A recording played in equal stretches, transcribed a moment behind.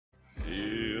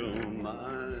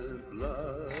my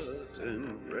blood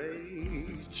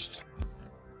enraged,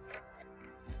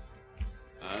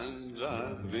 and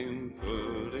I've been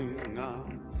putting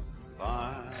out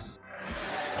fire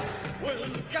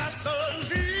with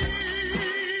gasoline.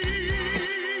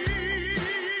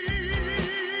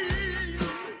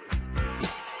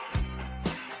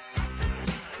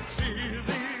 See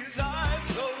these eyes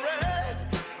so red,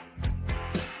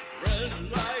 red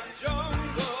like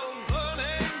jungle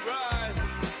burning bright,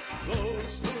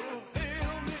 those who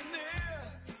feel me near.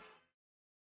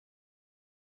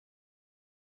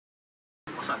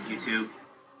 What's up, YouTube?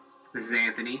 This is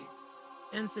Anthony.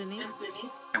 Anthony.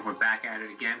 And we're back at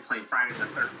it again, playing Friday the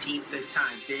 13th this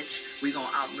time, bitch. We gonna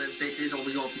outlive bitches, or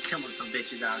we gonna be killing some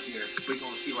bitches out here. We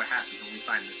gonna see what happens when we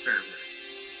find the server.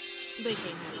 They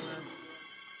can't handle us.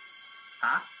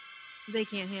 Huh? They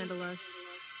can't handle us.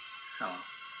 So,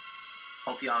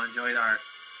 hope y'all enjoyed our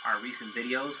recent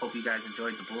videos. Hope you guys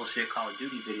enjoyed the bullshit Call of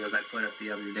Duty videos I put up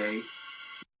the other day.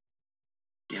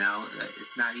 You know,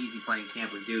 it's not easy playing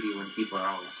Camp of Duty when people are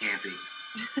all camping.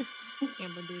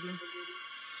 Camp of Duty.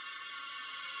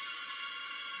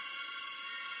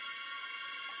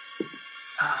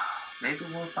 Maybe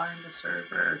we'll find the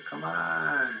server. Come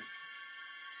on.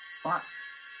 Fuck.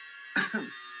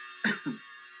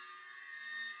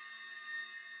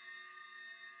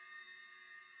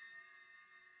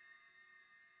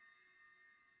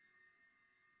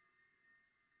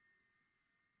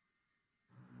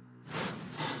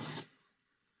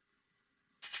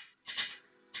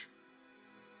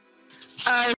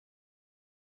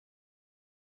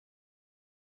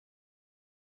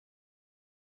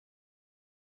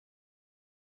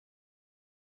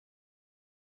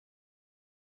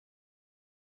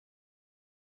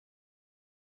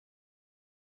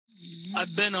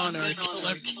 I've been on a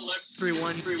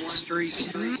everyone street.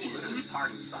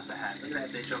 Party's about to happen. Look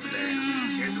at that bitch over there.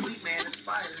 Here's the weak man. It's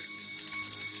fire.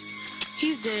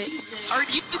 He's dead. Are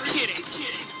you kidding?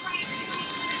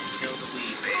 Kill the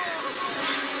weed, man.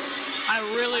 I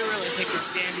really think this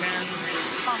game, man.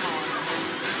 Come on.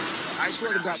 I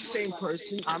swear to God, same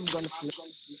person, I'm gonna flip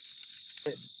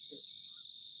it.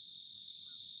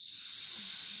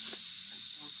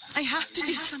 I have to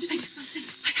do something.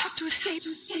 I have to escape.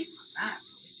 Ah.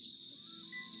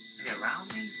 Hey,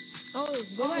 around me? Oh,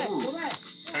 go ahead.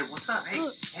 Hey, what's up?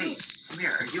 Hey, come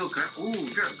here. Are you a girl? Ooh,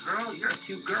 you're a girl? You're a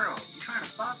cute girl. You trying to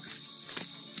fuck?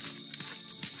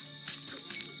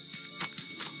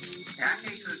 Hey, I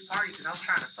came to this party because I was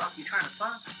trying to fuck. You trying to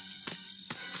fuck?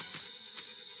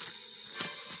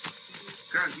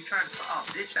 Girl, you trying to fuck? Oh,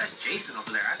 bitch, that's Jason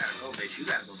over there. I gotta go, bitch. You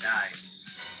gotta go die.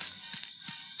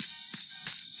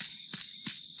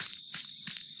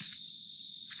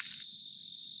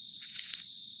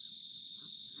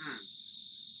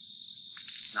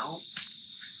 No,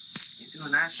 ain't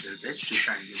doing that shit. Bitch just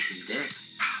trying to get some dick.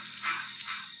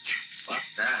 Fuck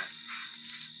that.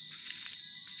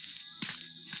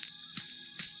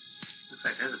 Looks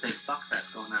like there's a big fuck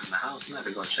fest going on in the house. I'm gonna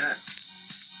have to go check.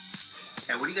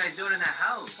 Hey, what are you guys doing in that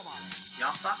house?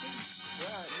 Y'all fucking?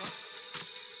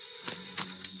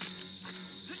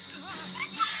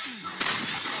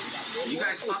 Are you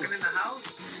guys fucking in the house?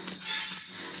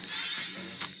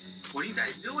 What are you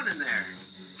guys doing in there?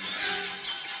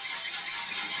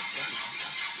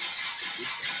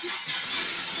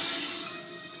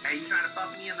 Hey, you trying to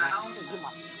fuck me in the house? Oh, bro.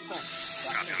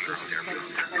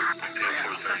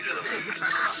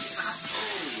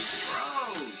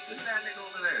 Look at that nigga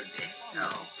over there.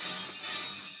 Damn.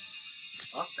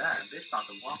 Fuck that. Bitch about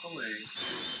to walk away.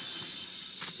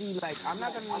 See, like, I'm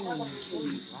not gonna even kill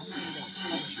you. I'm not even gonna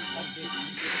punch you. That's it.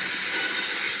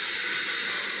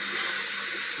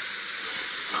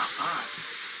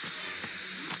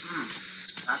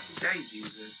 Not today,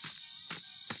 Jesus.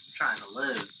 I'm trying to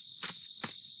live.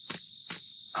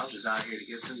 I was just out here to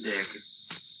get some dick.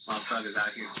 Motherfuckers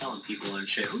out here killing people and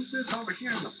shit. Who's this over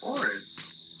here in the forest?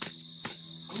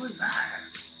 Who is that?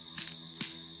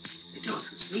 They're doing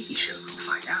some sneaky shit. Let's go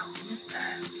find out. Who is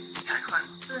that? Can I climb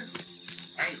up this?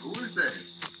 Hey, who is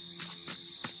this?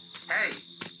 Hey.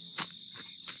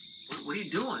 What are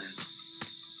you doing?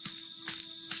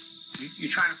 You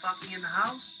trying to fuck me in the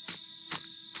house?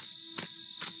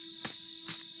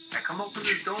 Hey, come open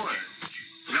this door.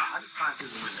 No, I just climbed through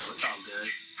the window. It's all good.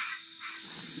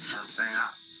 You know what I'm saying?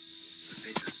 The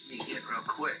bitch will sneak in real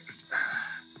quick.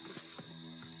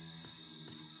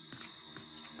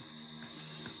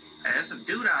 Hey, there's some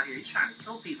dude out here. He's trying to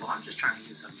kill people. I'm just trying to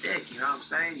get some dick. You know what I'm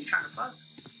saying? You trying to fuck?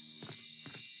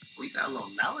 Well, you got a little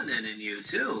melanin in you,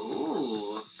 too.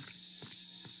 Ooh.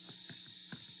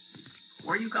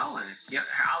 Where you going? Yeah,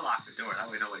 I'll lock the door. That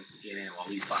way nobody can get in while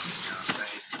we fucking, you know what I'm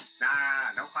saying?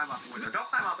 Nah, don't don't climb out the window. Don't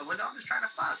climb out the window. I'm just trying to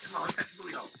fuck. Come on, let's catch your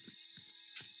booty hole.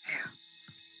 Damn.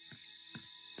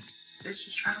 Bitch,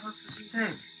 just trying to look for some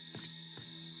dick.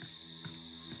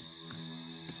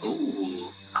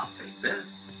 Ooh, I'll take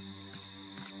this.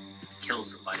 Kill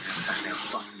somebody next time they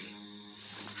fuck me.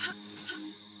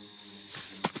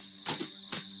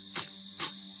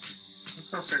 Let's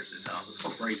go search this house. Let's go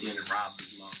break in and rob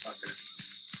this motherfucker.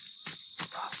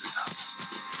 Rob this house.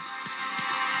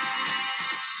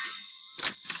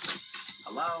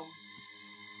 Hello?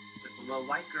 Just a little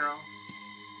white girl.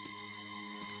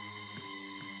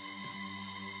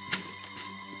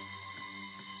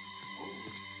 Oh, what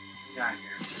we got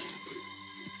here?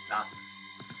 Nothing.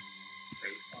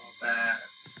 Baseball bat.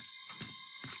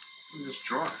 What's in this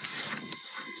drawer?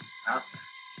 Nothing.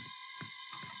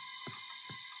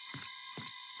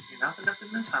 Ain't nothing up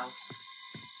in this house.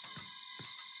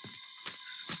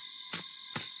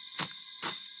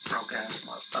 Broke ass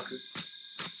motherfuckers.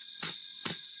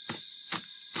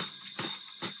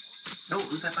 No,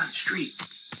 who's that by the street?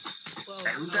 Well,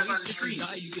 Hey, who's that by the if you street?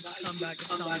 die, you get to come back as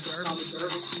Tommy Jarvis, so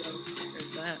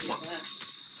there's that. What?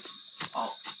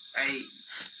 Oh, hey,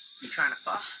 you trying to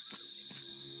fuck?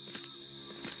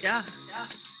 Yeah.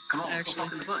 Come on, let's Actually. go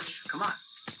fuck in the bush. Come on.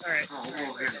 Alright. Come on, we'll go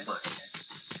over here in the bush.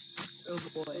 Oh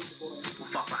boy. We'll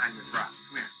fuck behind this rock.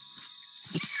 Come here.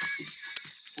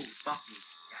 Ooh, fuck me.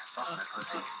 Yeah, fuck that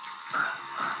pussy.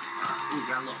 Ooh,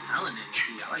 got a little melanin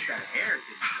too. I like that hair.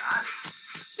 Got it.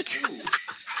 Ooh,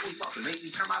 you about to make me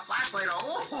turn my flashlight on.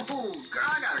 Oh, girl,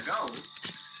 I gotta go.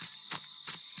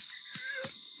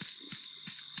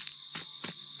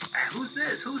 Hey, who's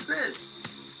this? Who's this?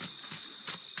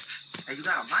 Hey, you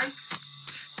got a mic?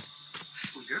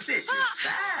 Ooh, your bitch is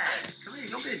bad. Come here,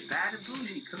 your bitch bad and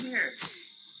bougie. Come here.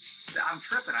 I'm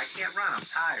tripping. I can't run. I'm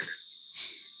tired.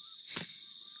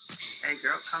 Hey,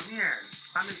 girl, come here.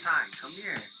 Clementine, come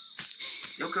here.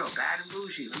 Yo, girl, bad and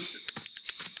bougie. Let me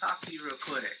talk to you real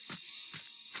quick.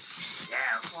 Yeah,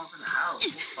 let's go up in the house.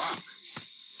 We'll fuck.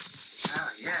 Oh,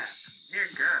 yeah. Here,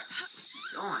 girl.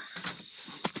 What you doing?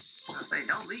 I say,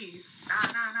 don't leave.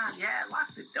 Nah. Yeah,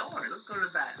 lock the door. Let's go to the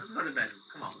bed. Let's go to the bedroom.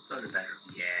 Come on, let's go to the bedroom.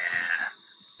 Yeah.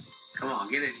 Come on,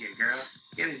 get in here, girl.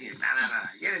 Get in here. Nah.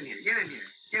 Get in here. Get in here.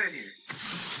 Get in here.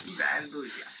 You bad and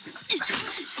bougie.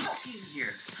 Fuck in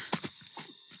here.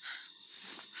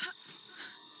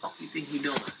 Fuck you think you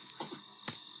doing?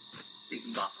 Think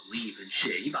you about to leave and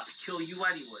shit. He about to kill you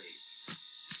anyways.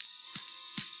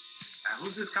 Now,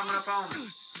 who's this coming up on me?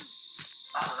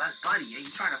 Oh, that's Buddy. Hey, you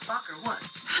trying to fuck or what?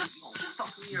 You gonna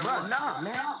fuck me or what? Nah,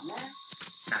 man.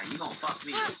 Nah, you gonna fuck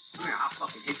me. Come here, I'll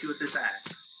fucking hit you with this ass.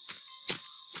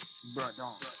 Bro,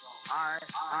 don't. Alright.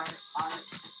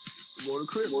 Go to the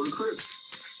crib.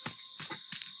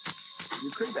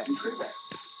 Your crib back.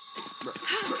 Bro.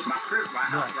 My crib, my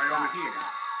house right over here.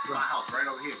 My house right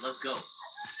over here. Let's go.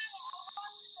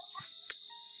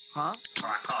 Huh? Or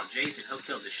I call Jason. He'll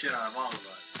kill the shit out of all of us.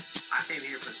 I came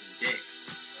here for some dick.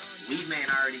 Weed Man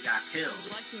already got killed.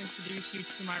 I'd like to introduce you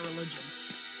to my religion.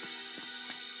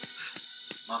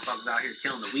 Motherfuckers out here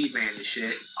killing the Weed Man and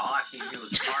shit. All I came here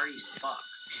was party and fuck.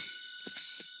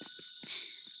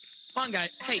 Come on, guys.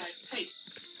 Hey.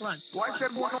 Come on. Why is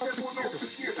that going on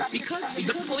here? Because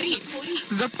the police!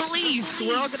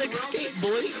 We're all gonna escape,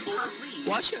 boys!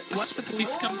 Watch the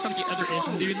police come from the other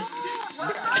end, dude.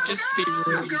 I just figured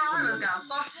Girl, I done got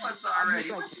fucked once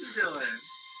already. What you doing?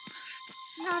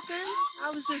 Nothing. I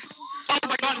was just. Oh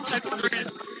my god, it's at the other end!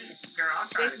 Girl, I'm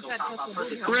trying to go pop my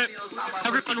pussy. Rip!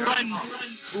 Everyone run!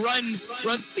 Run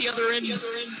to the other end!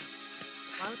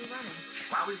 Why was he running?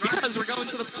 Why we running? Because we're going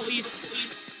to the police!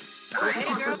 I ain't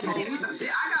going to the police.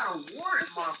 I got a warrant,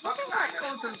 motherfucker. I ain't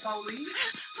going to the police.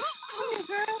 Oh,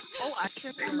 girl. Oh, I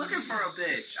tripped. They looking for a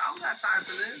bitch. I don't got time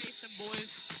for this. Jason,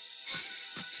 boys.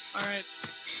 Alright.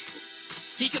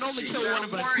 He can only You kill got one a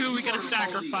of us. warrant, Who are we you gonna go to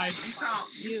the police.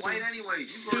 sacrifice? You white anyways.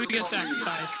 You Who are we to gonna the police.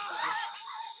 sacrifice?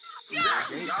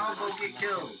 Exactly. Y'all go get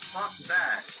killed. Fuck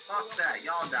that. Fuck that.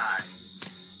 Y'all die.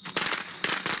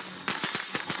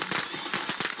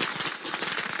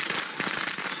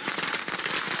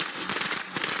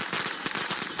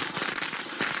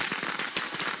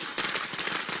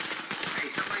 Hey,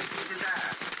 somebody beat his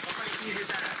ass. Somebody beat his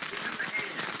ass. Give him the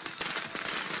hand.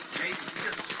 Jason, you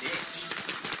just a bitch.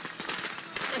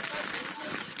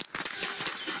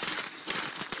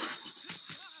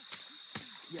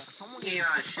 Yeah, someone He ain't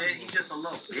on shit. He's just a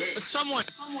little bitch. Someone!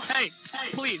 Hey!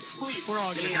 Please! We're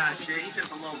all He gonna ain't die. on shit. He's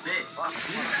just a little bitch. Fuck.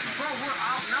 Bro, we're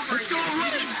outnumbered. Let's go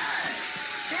run!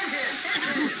 Hit him.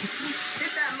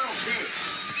 Hit that little bitch.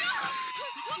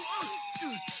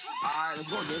 Alright, let's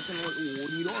go, Jason. What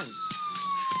are you doing?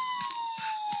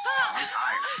 I'm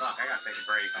tired. Fuck, I gotta take a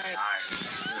break. I'm tired.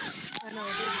 I know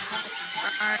it is.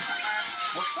 Alright.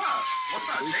 What's up? What's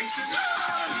up, Jason?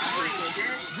 Holy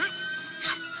shit.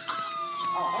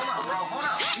 Oh, hold up, bro. Hold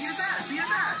up. Beat his ass. Beat his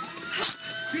ass.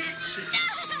 Bitch.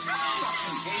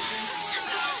 Fucking Jason.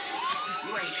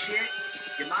 You ain't shit.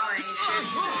 Your mama ain't shit.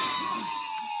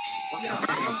 What's up,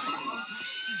 bitch?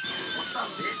 What's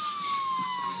up, bitch?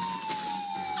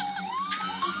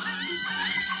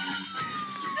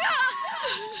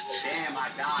 Damn, I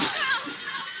died.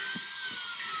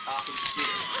 Talking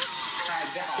shit. I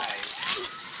died.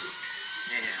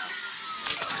 Damn.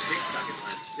 Dick sucking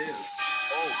ones, too.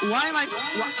 Why am I?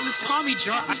 Why was Tommy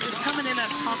Jar? I was coming in as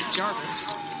Tommy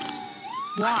Jarvis.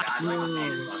 Why? I died like a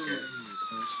motherfucker.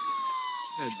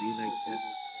 Gotta be like that.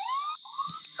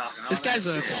 Talking all This guy's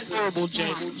that a shit. horrible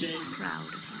Jason. Proud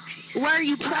of Why are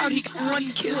you proud? He got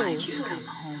one kill.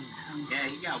 Yeah,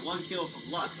 he got one kill from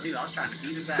luck, too. I was trying to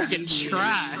beat his ass. Freaking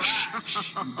trash.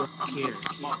 Fuck you,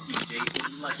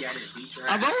 Jason. You lucky I didn't beat your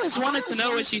ass. I've always wanted to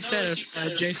know what she said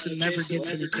if Jason never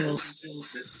gets any kills.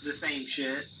 The same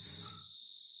shit.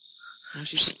 Now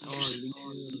she's like, oh, leave me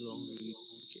alone.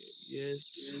 Okay. Yes.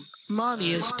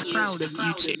 Mommy is proud of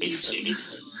you, Jason.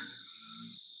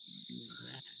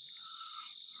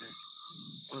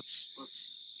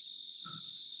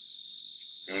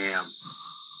 Damn.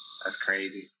 That's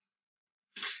crazy.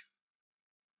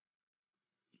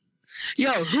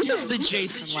 Yo, who was the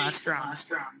Jason last round? It was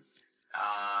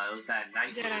that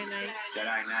night. Jedi Knight.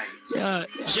 Jedi Knight.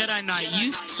 Jedi Knight,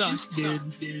 you suck, dude.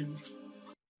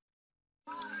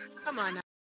 Come on now.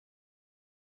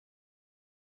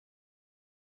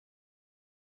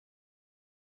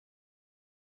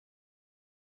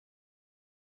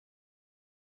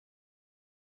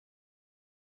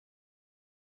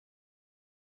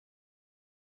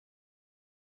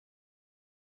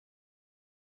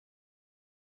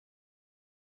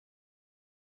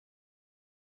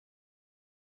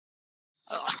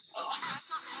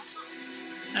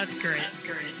 That's great.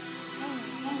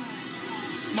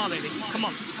 Come on, baby. Come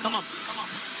on. Come on.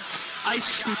 I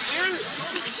swear.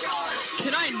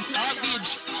 Can I not be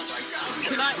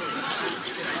Can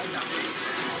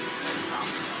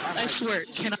I swear,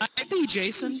 can I be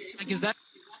Jason? Like, is that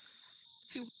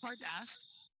too hard to ask?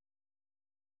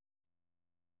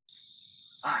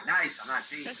 Ah, nice. I'm not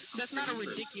Jason. That's not a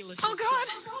ridiculous. Oh God!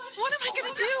 What am I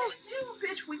gonna do?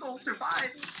 Bitch, we gonna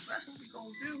survive. That's what we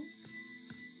gonna do.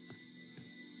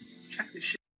 Check this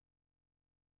shit,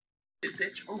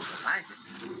 bitch. Oh, I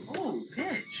Oh,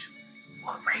 bitch.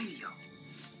 On radio.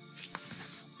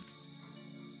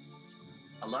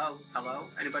 Hello? Hello?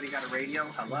 Anybody got a radio?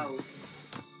 Hello?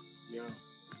 Yeah.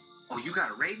 Oh, you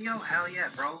got a radio? Hell yeah,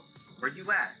 bro. Where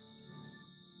you at?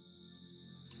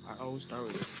 I always start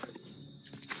with it.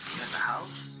 You at the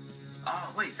house?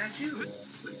 Oh, wait, that's you.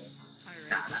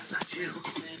 Nah, that's not you.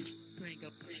 Hey,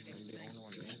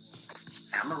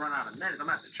 I'm gonna run out of minutes. I'm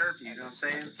at the church, you know what I'm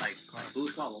saying? Like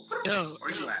who's calling? Yo.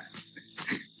 Where you at?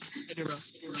 Hey, bro. Oh,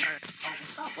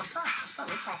 what's up?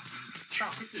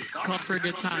 Hit this garbage. Call for a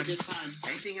good time.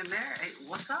 Anything in there? Hey,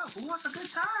 what's up? Who wants a good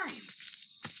time?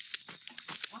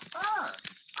 What's up?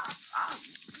 I'll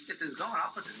get this going.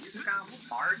 I'll put the music on. We'll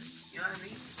party. You know what I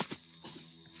mean?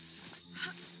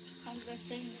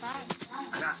 I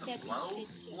got some blow.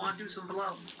 Who want to do some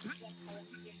blow?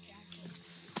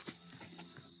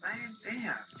 Saying,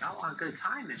 damn, y'all want a good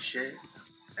time and shit.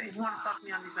 Say, who want to fuck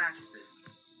me on these mattresses?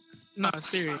 No,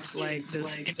 serious. Like,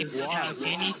 does anyone have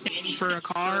anything for a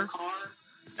car?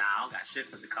 Nah, I don't got shit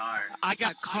for the car. I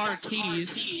got car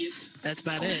keys. That's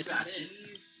about it.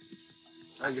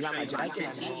 Oh, you got my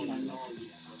jacket? keys.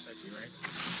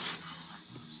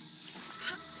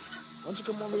 Why don't you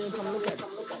come over here and come look at it?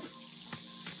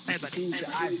 Hey, buddy. See your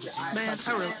eyes. Man,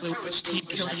 I really wish Team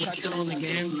Killing was still in the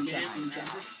game.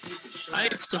 I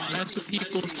used to mess with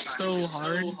people so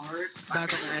hard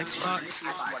back on the Xbox.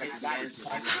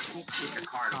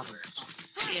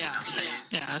 Yeah,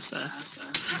 that's a...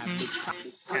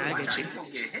 Yeah, I get you.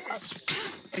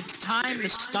 It's time to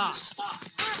stop.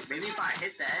 Maybe if I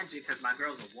hit the engine because my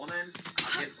girl's a woman,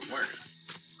 I'll get to work.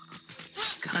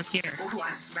 Come here. Oh,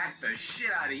 I smacked the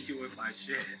shit out of you with my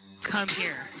shit. Come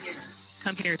here.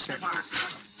 Come here, sir.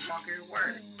 Fucking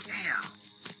word. Damn.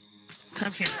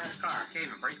 Come here. Car can't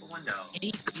even break a window.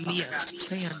 Make me a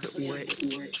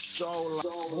sandwich. So,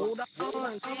 hold on.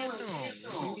 Damn.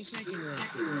 Give me a second real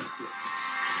quick.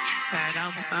 Alright,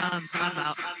 I'm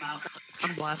out.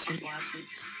 I'm blasting.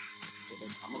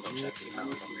 I'm gonna go check the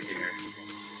house over here.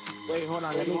 Wait, hold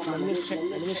on. Let me just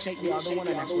check the other one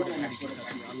and that's what I got.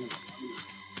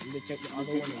 Let me check the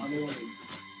other one.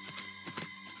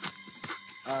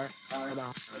 Alright, hold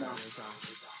on.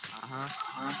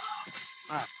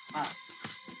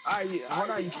 Alright, hold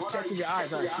on, you check with your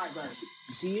eyes. Alright,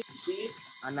 you see it?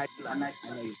 I know you. I'm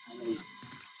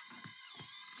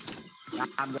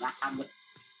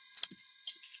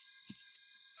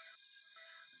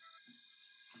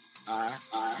Alright.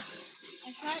 I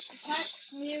thought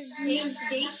near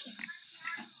Jason.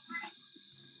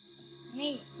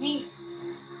 Me.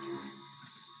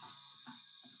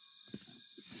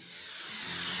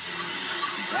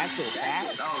 That's so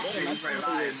fast. Oh shit, he's right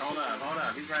by us. Hold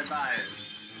up. He's right by us.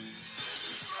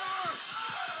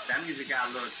 That music got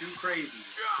a little too crazy.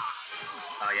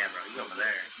 Oh yeah, bro, you over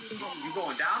there. You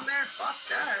going down there? Fuck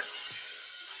that.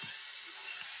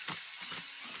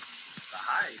 The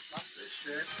hype. Fuck this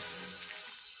shit.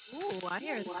 Ooh, I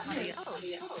hear somebody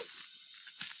else.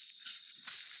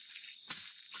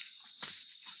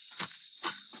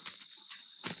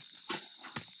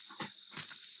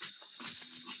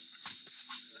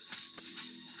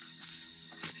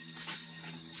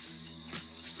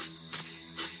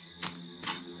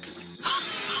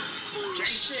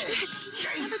 Jason!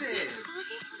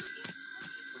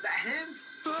 Was that him?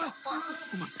 Oh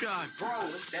my God. Bro,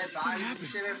 there's dead bodies and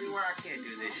shit everywhere. I can't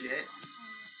do this shit.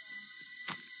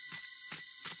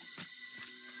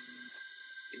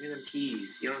 Give me them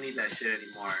keys. You don't need that shit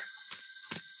anymore.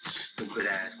 Stupid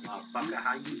ass motherfucker.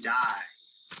 How you die?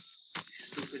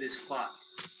 Stupid as fuck.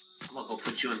 I'm gonna go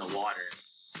put you in the water.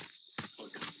 Go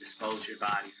dispose your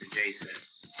body for Jason.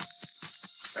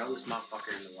 Throw this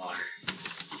motherfucker in the water.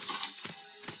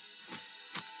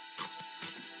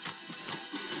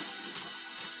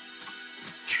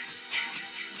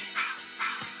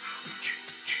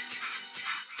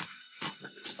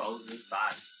 Dispose this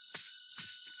body.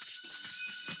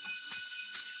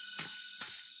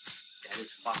 Dead as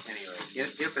fuck anyways.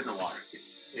 Get up in the water.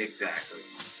 Exactly.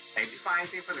 Hey, did you find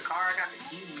anything for the car? I got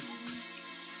the keys.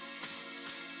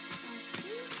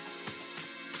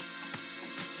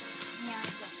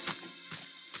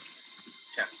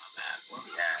 Check my map. What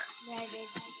we at?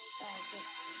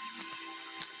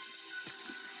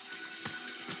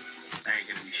 There ain't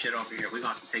gonna be shit over here. We're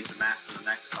gonna have to take the map to the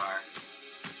next car.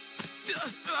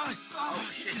 Oh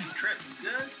shit, you tripped. You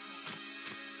good?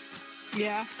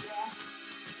 Yeah.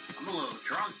 I'm a little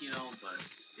drunk, you know, but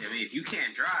I mean, if you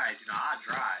can't drive, you know, I'll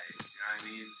drive. You know what I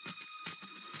mean?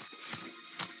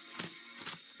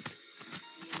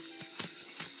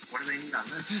 What do they need on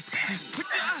this? Damn,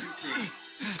 everything.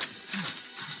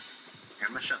 Here,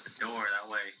 I'm gonna shut the door, that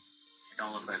way it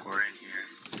don't look like we're in here.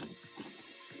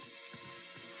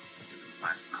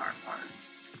 Buy some car parts.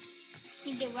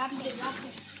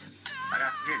 I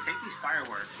got some, here, take these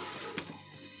fireworks.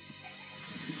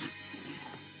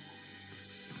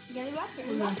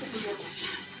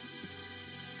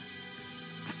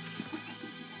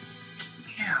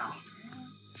 Yeah.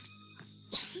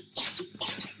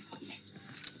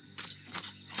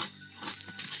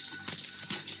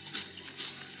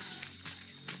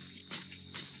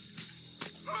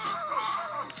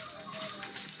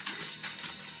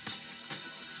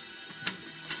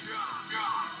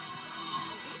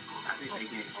 I think they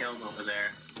get killed over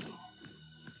there.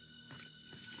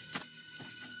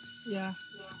 Yeah.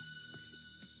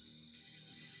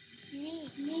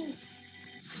 Me.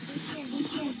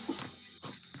 Listen.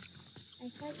 I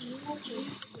thought you were Jason.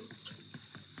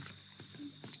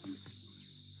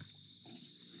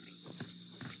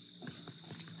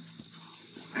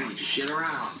 Hey, shit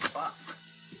around. Fuck.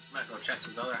 I'm gonna go check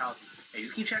these other houses. Hey,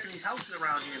 just keep checking these houses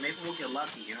around here. Maybe we'll get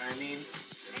lucky, you know what I mean?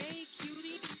 Hey,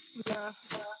 cutie. Yeah.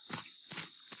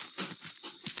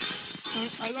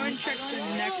 I'm going to check the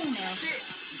next house. Shit!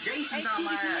 Jason's Hey, on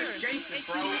my Cutie, ass. here. Jason, Hey,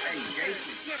 bro. Cutie, Hey,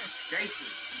 Jason. Here. Jason.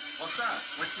 What's up?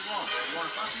 What you want? You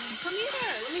wanna fuck me? Come here.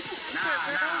 Let me see.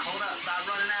 Nah, hold up.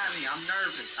 Stop running at me. I'm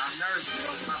nervous. This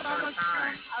is my first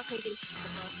time. I'll take it.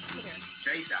 Here.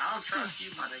 Jason, I don't trust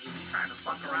you, my nigga. You trying to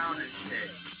fuck around and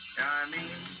shit. You know what I mean?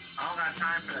 I don't got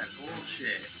time for that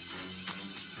bullshit.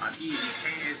 I'll give you these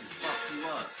hands and fuck you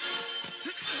up.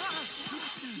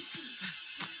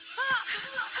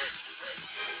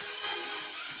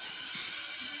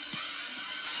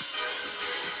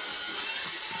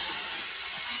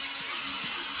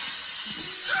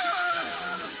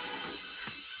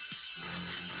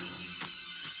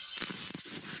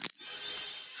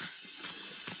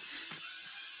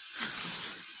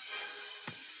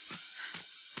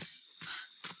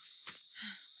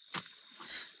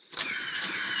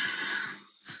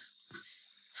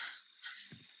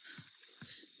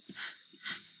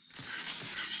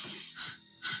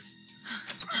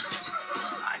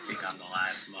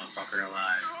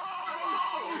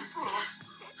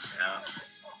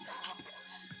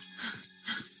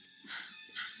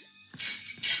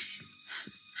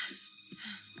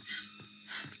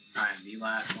 The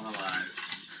last one alive.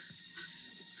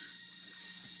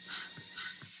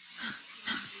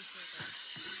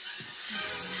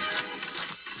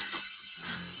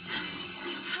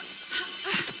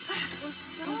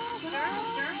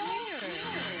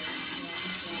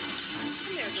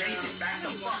 Jason, back the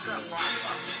fuck up,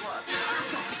 Rob.